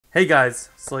Hey guys,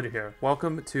 Slater here.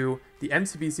 Welcome to the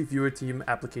MCBC viewer team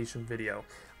application video.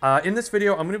 In this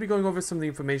video, I'm going to be going over some of the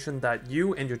information that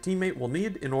you and your teammate will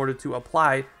need in order to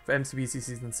apply for MCBC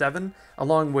Season 7,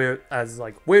 along with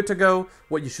where to go,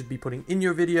 what you should be putting in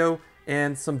your video,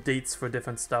 and some dates for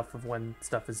different stuff of when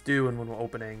stuff is due and when we're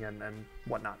opening and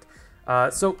whatnot.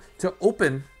 So to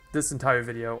open this entire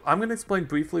video, I'm going to explain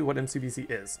briefly what MCBC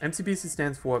is. MCBC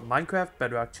stands for Minecraft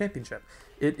Bedrock Championship.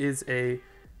 It is a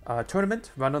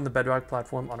tournament run on the Bedrock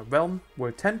platform on a realm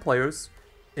where 10 players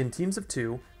in teams of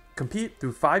 2 compete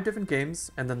through 5 different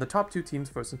games, and then the top 2 teams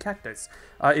versus Cactus.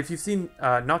 If you've seen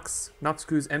Nox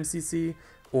Crew's MCC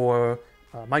or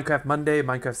Minecraft Monday,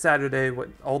 Minecraft Saturday,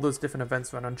 all those different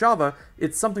events run on Java,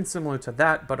 it's something similar to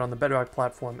that, but on the Bedrock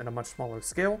platform in a much smaller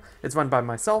scale. It's run by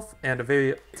myself and a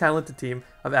very talented team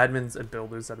of admins and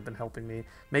builders that have been helping me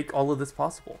make all of this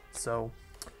possible. So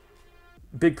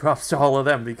big props to all of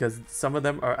them, because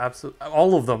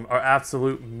all of them are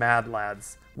absolute mad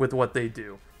lads with what they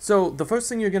do. So the first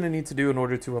thing you're going to need to do in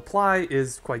order to apply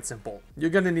is quite simple. You're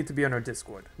going to need to be on our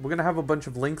Discord. We're going to have a bunch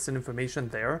of links and information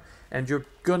there, and you're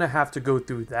going to have to go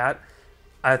through that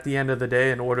at the end of the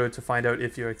day in order to find out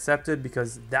if you're accepted,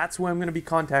 because that's where I'm going to be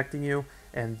contacting you,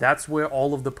 and that's where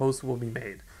all of the posts will be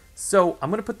made. So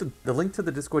I'm going to put the link to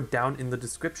the Discord down in the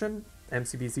description,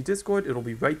 MCBC Discord. It'll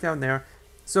be right down there.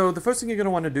 So the first thing you're going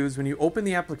to want to do is when you open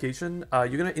the application,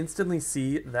 you're going to instantly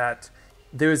see that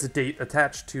there is a date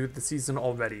attached to the season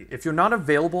already. If you're not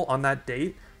available on that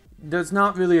date, there's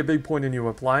not really a big point in you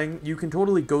applying. You can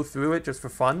totally go through it just for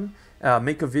fun,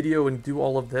 make a video and do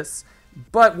all of this,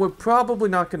 but we're probably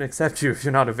not going to accept you if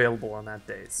you're not available on that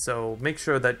day. So make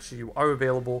sure that you are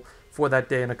available for that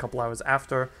day and a couple hours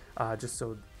after, just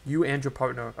so you and your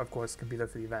partner, of course, can be there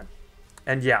for the event.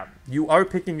 And yeah, you are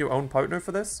picking your own partner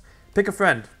for this. Pick a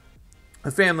friend,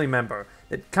 a family member.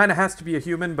 It kind of has to be a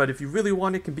human, but if you really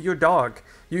want, it can be your dog.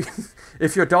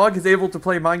 If your dog is able to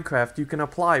play Minecraft, you can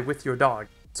apply with your dog.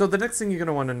 So the next thing you're going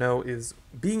to want to know is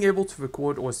being able to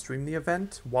record or stream the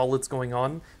event while it's going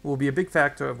on will be a big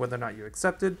factor of whether or not you're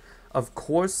accepted. Of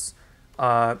course,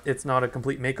 it's not a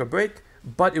complete make or break,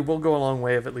 but it will go a long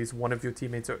way if at least one of your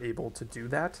teammates are able to do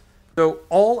that. So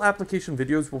all application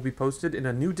videos will be posted in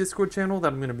a new Discord channel that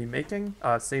I'm going to be making,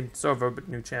 same server but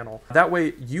new channel. That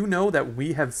way you know that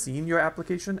we have seen your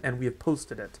application and we have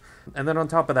posted it. And then on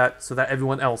top of that, so that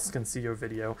everyone else can see your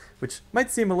video, which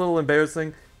might seem a little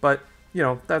embarrassing, but you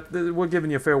know, we're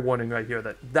giving you a fair warning right here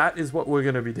that that is what we're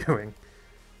going to be doing.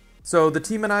 So the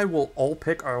team and I will all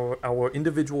pick our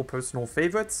individual personal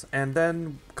favorites, and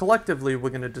then collectively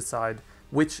we're going to decide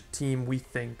which team we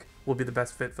think will be the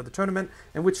best fit for the tournament,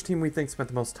 and which team we think spent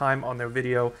the most time on their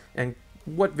video, and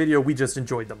what video we just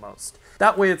enjoyed the most.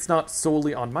 That way it's not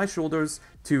solely on my shoulders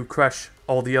to crush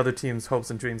all the other teams' hopes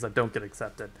and dreams that don't get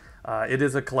accepted. It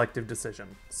is a collective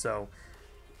decision. So,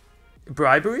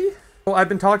 bribery? Well, I've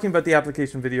been talking about the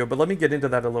application video, but let me get into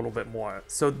that a little bit more.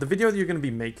 So the video that you're going to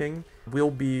be making will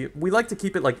be, we like to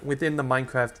keep it like within the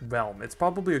Minecraft realm. It's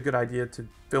probably a good idea to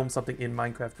film something in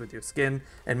Minecraft with your skin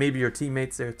and maybe your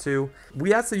teammates there too.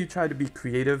 We ask that you try to be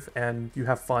creative and you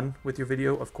have fun with your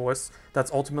video, of course.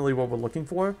 That's ultimately what we're looking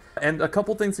for. And a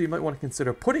couple things that you might want to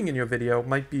consider putting in your video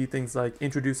might be things like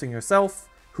introducing yourself,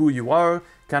 who you are,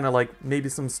 kind of like maybe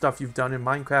some stuff you've done in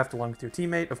Minecraft along with your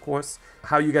teammate, of course,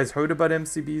 how you guys heard about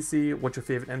MCBC, what your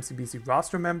favorite MCBC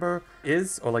roster member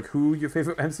is, or like who your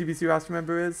favorite MCBC roster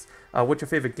member is, what your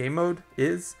favorite game mode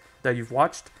is that you've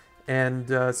watched, and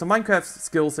some Minecraft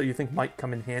skills that you think might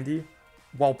come in handy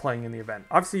while playing in the event.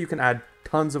 Obviously, you can add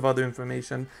tons of other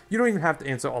information. You don't even have to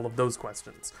answer all of those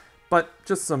questions, but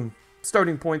just some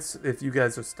starting points if you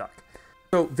guys are stuck.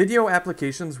 So video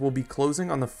applications will be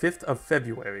closing on the 5th of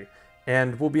February,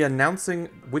 and we'll be announcing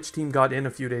which team got in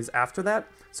a few days after that,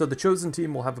 so the chosen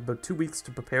team will have about 2 weeks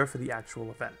to prepare for the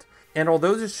actual event. And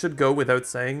although this should go without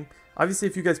saying, obviously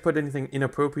if you guys put anything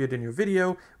inappropriate in your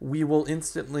video, we will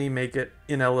instantly make it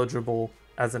ineligible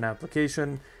as an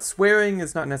application. Swearing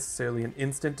is not necessarily an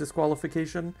instant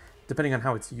disqualification, depending on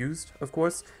how it's used, of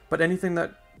course, but anything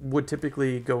that would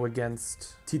typically go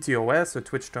against TTOS or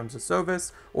Twitch Terms of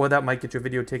Service, or that might get your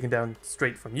video taken down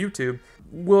straight from YouTube,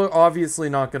 we're obviously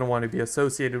not going to want to be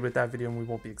associated with that video and we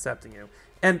won't be accepting you.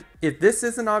 And if this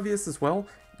isn't obvious as well,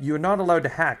 you're not allowed to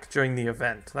hack during the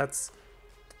event.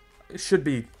 it should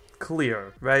be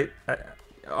clear, right?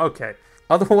 Okay.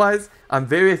 Otherwise, I'm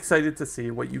very excited to see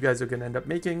what you guys are going to end up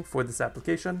making for this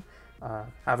application.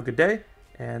 Have a good day,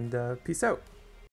 and peace out.